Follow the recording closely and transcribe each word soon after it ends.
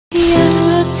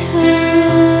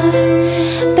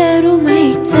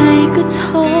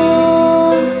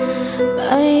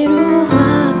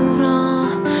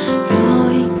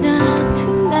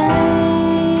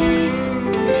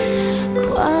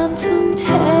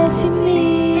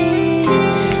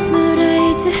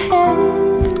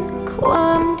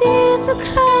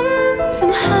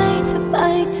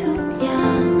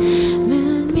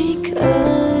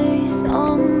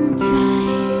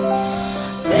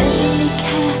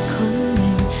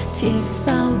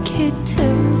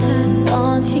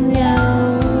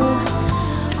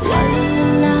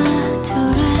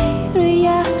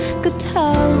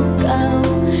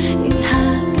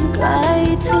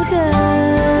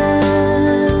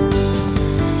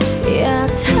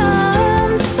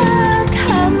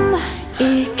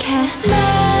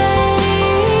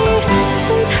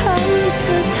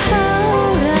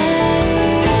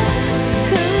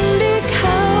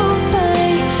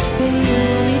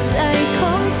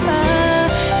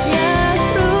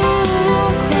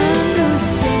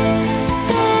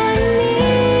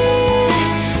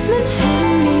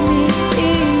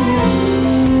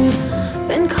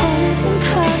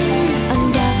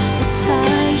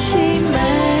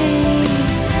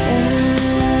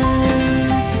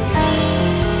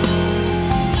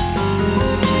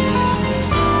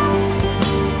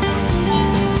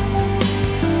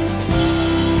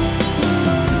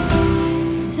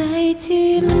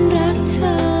ที่มันรักเธ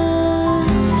อ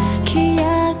แค่อย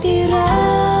ากได้รั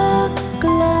กก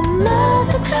ลับมา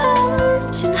สักครั้ง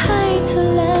ฉันให้เธอ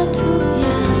แล้วทุกอ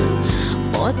ย่าง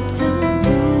หมดทั้ง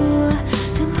ตัว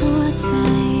ทั้งหัวใจ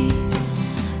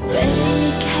เป็น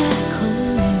แค่คน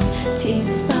หนึ่งที่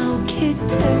เฝ้าคิด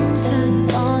ถึงเธอ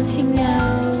ตอนที่เหงา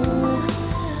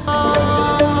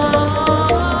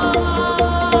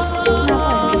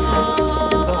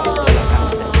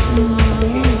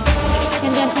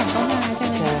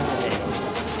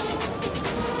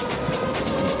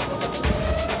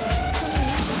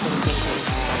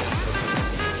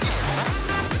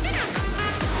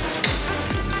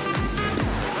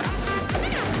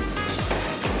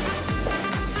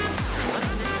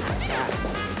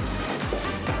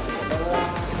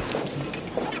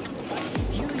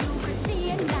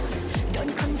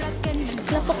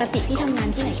แล้วปกติพี่ทำงาน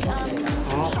ที่ไหนคะ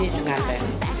อ๋อพี่ทำงานแบงค์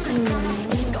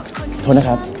โทษนะค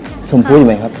รับชมพู่อยู่ไ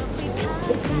หมครับ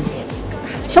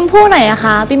ชมพู่ไหนอะค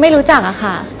ะพี่ไม่รู้จักอะ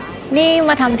ค่ะนี่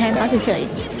มาทำแทนเขาเฉย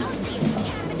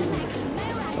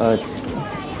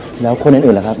แล้วคน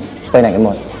อื่นๆล่ะครับไปไหนกันหม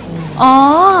ดอ๋อ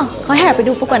เขาแห่ไป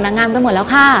ดูประกวดนางงามกันหมดแล้ว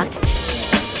ค่ะ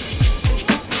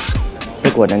ปร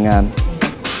ะกวดนางงาม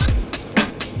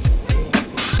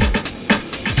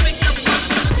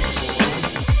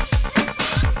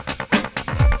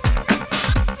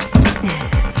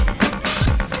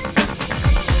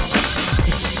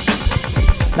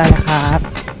ได้ครับ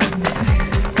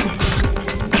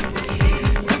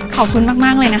ขอบคุณม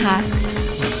ากๆเลยนะคะ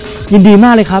ยินดีม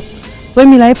ากเลยครับไว้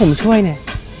มีอะไรให้ผมช่วยเนี่ย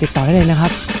ติดต่อได้เลยนะครั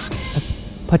บ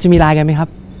พอจะมีไลน์กันไหมครับ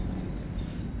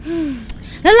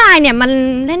แล้วไลน์เนี่ยมัน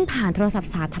เล่นผ่านโทรศัพ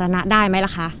ท์สาธารณะได้ไหมล่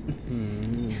ะคะ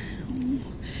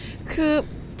คือ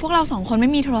พวกเรา2 คนไม่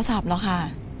มีโทรศัพท์หรอกค่ะ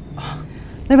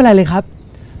ไม่เป็นไรเลยครับ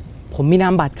ผมมีน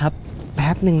ามบัตรครับแ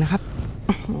ป๊บหนึ่งนะครับ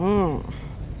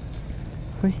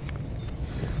เฮ้ย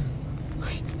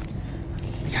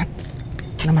ชัด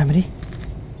น้ำมันมาดิ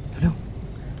เร็ว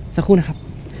ๆสักครู่นะครับ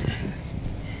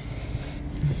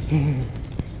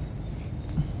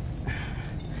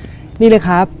นี่เลยค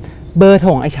รับเบอร์โทร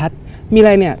ของไอชัดมีอะไ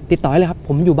รเนี่ยติดต่อได้เลยครับผ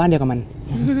มอยู่บ้านเดียวกับมัน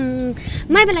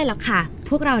ไม่เป็นไรหรอกค่ะ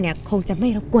พวกเราเนี่ยคงจะไม่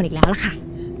รบกวนอีกแล้วล่ะค่ะ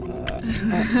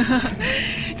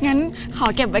งั้นขอ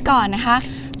เก็บไว้ก่อนนะคะ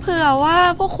เผื่อว่า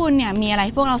พวกคุณเนี่ยมีอะไร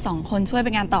พวกเรา2 คนช่วยเ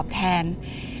ป็นงานตอบแทน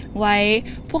ไว้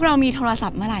พวกเรามีโทรศั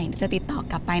พท์เมื่อไหร่จะติดต่อ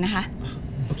กลับไปนะคะ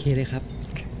โอเคเลยครับ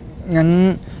งั้น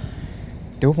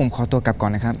เดี๋ยวผมขอตัวกลับก่อ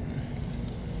นนะครับ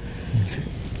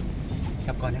ก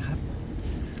ลับก่อนนะครับ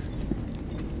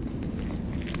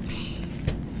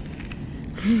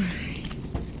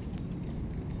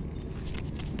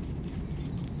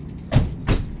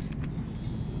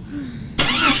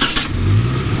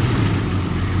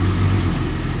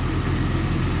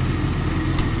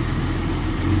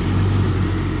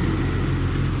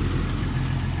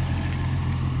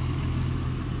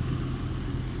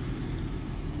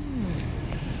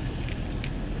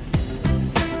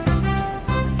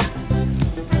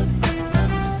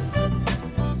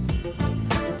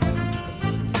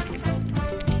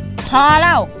พอแ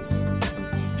ล้ว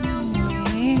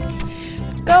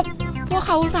ก็พวกเข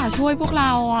าอุตส่าห์ช่วยพวกเร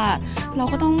าอ่ะเรา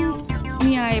ก็ต้อง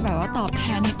มีอะไรแบบว่าตอบแท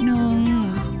นนิดนึง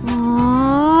อ๋อ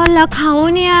แล้วเขา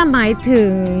เนี่ยหมายถึ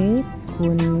งคุ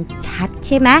ณชัดใ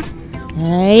ช่ไหมเ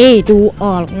ฮ้ยดูอ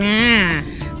อกนะ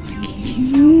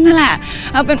นั่นแหละ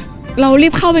เอาเป็นเรารี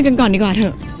บเข้าไปกันก่อนดีกว่าเถ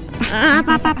อะไ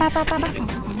ป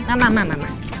มา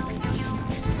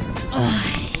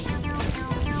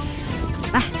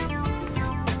ไป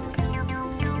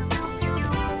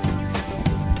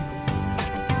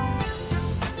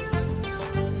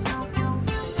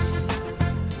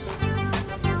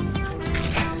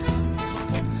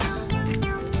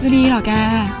จะดีเหรอแก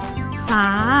ฟ้า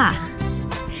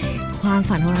ความ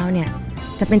ฝันของเราเนี่ย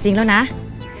จะเป็นจริงแล้วนะ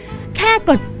แค่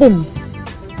กดปุ่ม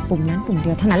นั้นปุ่มเดี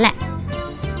ยวเท่านั้นแหละ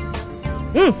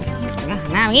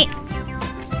หน้าอย่างนี้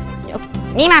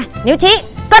นี่มานิ้วชี้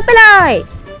กดไปเลย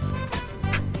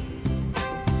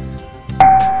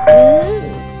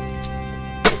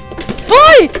เ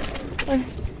ฮ้ย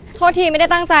โทษทีไม่ได้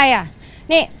ตั้งใจอ่ะ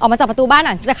นี่ออกมาจากประตูบ้านห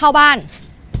น่อยจะเข้าบ้าน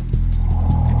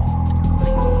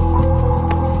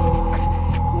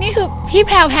นี่คือพี่แ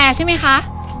พรวใช่ไหมคะ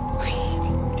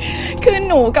คือ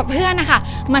หนูกับเพื่อนนะคะ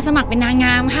มาสมัครเป็นนางง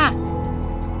ามค่ะ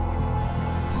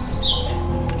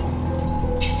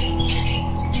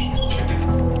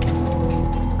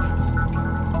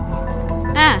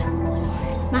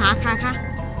มาหาค่ะ น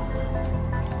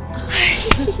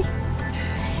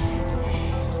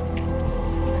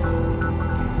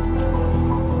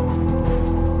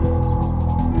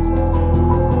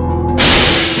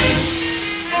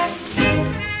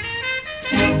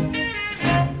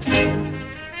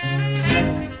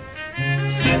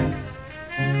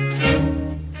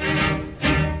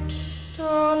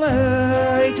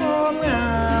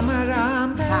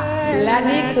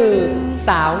ส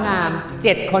าวงาม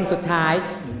 7 คนสุดท้าย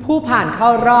ผู้ผ่านเข้า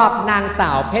รอบนางสา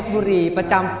วเพชรบุรีประ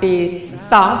จำปี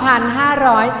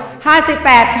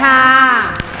 2558 ค่ะ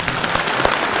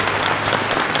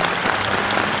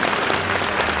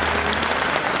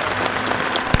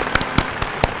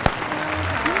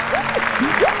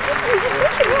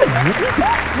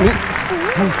นี่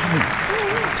ไม่ใช่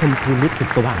ชมพูนิดสุด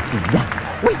สว่างสีอย่าง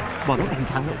อุ้ยบอกต้องแต่ง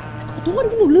ครั้งแล้วขอโทษ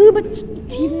หนูลืมมัน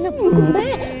ชินนะคุณแม่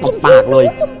ตบปากเลย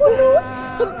ชม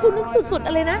พูนุชสุดๆอ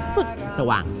ะไรนะสุดส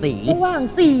ว่างสีเ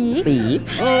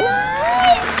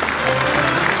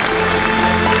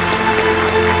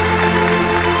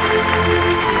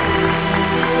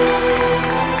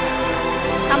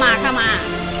ข้ามาต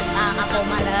ามอาโป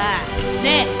มาเลย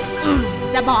นี่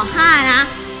จะบอก5นะ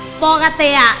ปกติ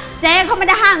อะเจ๊เขาไม่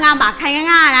ได้5งานบากใคร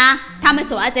ง่ายๆนะทำเป็น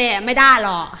สวยเจ๊ไม่ได้หร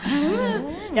อก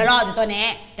เดี๋ยวรออยู่ตัวนี้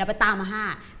เดี๋ยวไปตามมา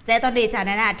5เจ๊ต้องดีใจแ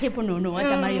น่ๆที่พวกหนู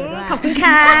จะมาอยู่ด้วยขอบคุณ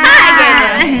ค่ะ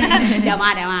เดี๋ยวมา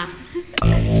อะไรอ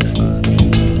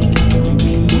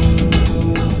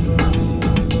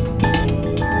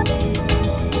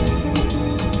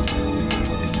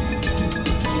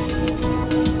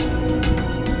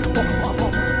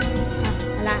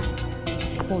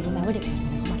าโปรู้ไหมว่าเด็กสอง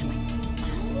คนเข้ามาทำไม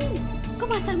ก็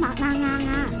มาสมัครนางงาม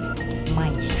อ่ะไม่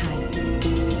ใช่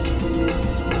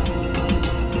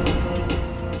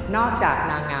นอกจาก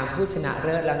นางงามผู้ชนะเ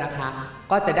ลิศแล้วนะคะ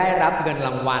ก็จะได้รับเงินร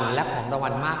างวัลและของรางวั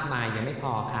ลมากมายยังไม่พ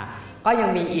อค่ะ ก็ยัง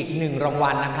มีอีก1ราง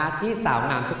วัลนะคะที่สาว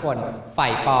งามทุกคนใฝ่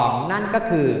ปองนั่นก็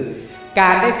คือ กา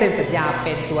รได้เซ็นสัญญาเ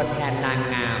ป็นตัวแทนนาง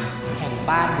งามแห่ง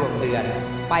บ้านดวงเดือน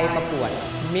ไปประกวด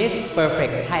Miss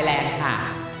Perfect Thailand ค่ะ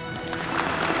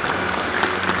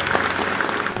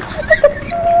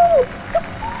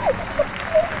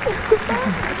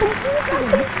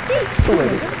สวย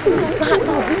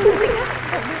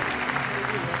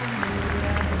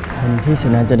คนที่ช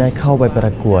นะจะได้เข้าไปปร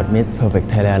ะกวด Miss Perfect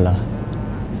Thailand เหรอ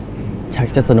ชัก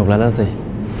จะสนุกแล้วสิ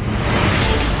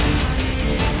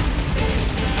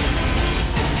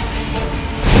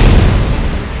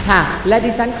ค่ะและ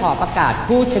ดิฉันขอประกาศ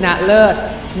ผู้ชนะเลิศ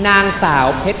นางสาว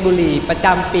เพชรบุรีประจ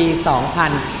ำปี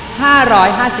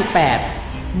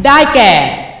 2558 ได้แก่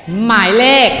หมายเล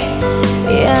ข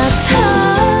อยากถา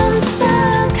มสั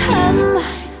กค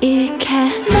ำอีก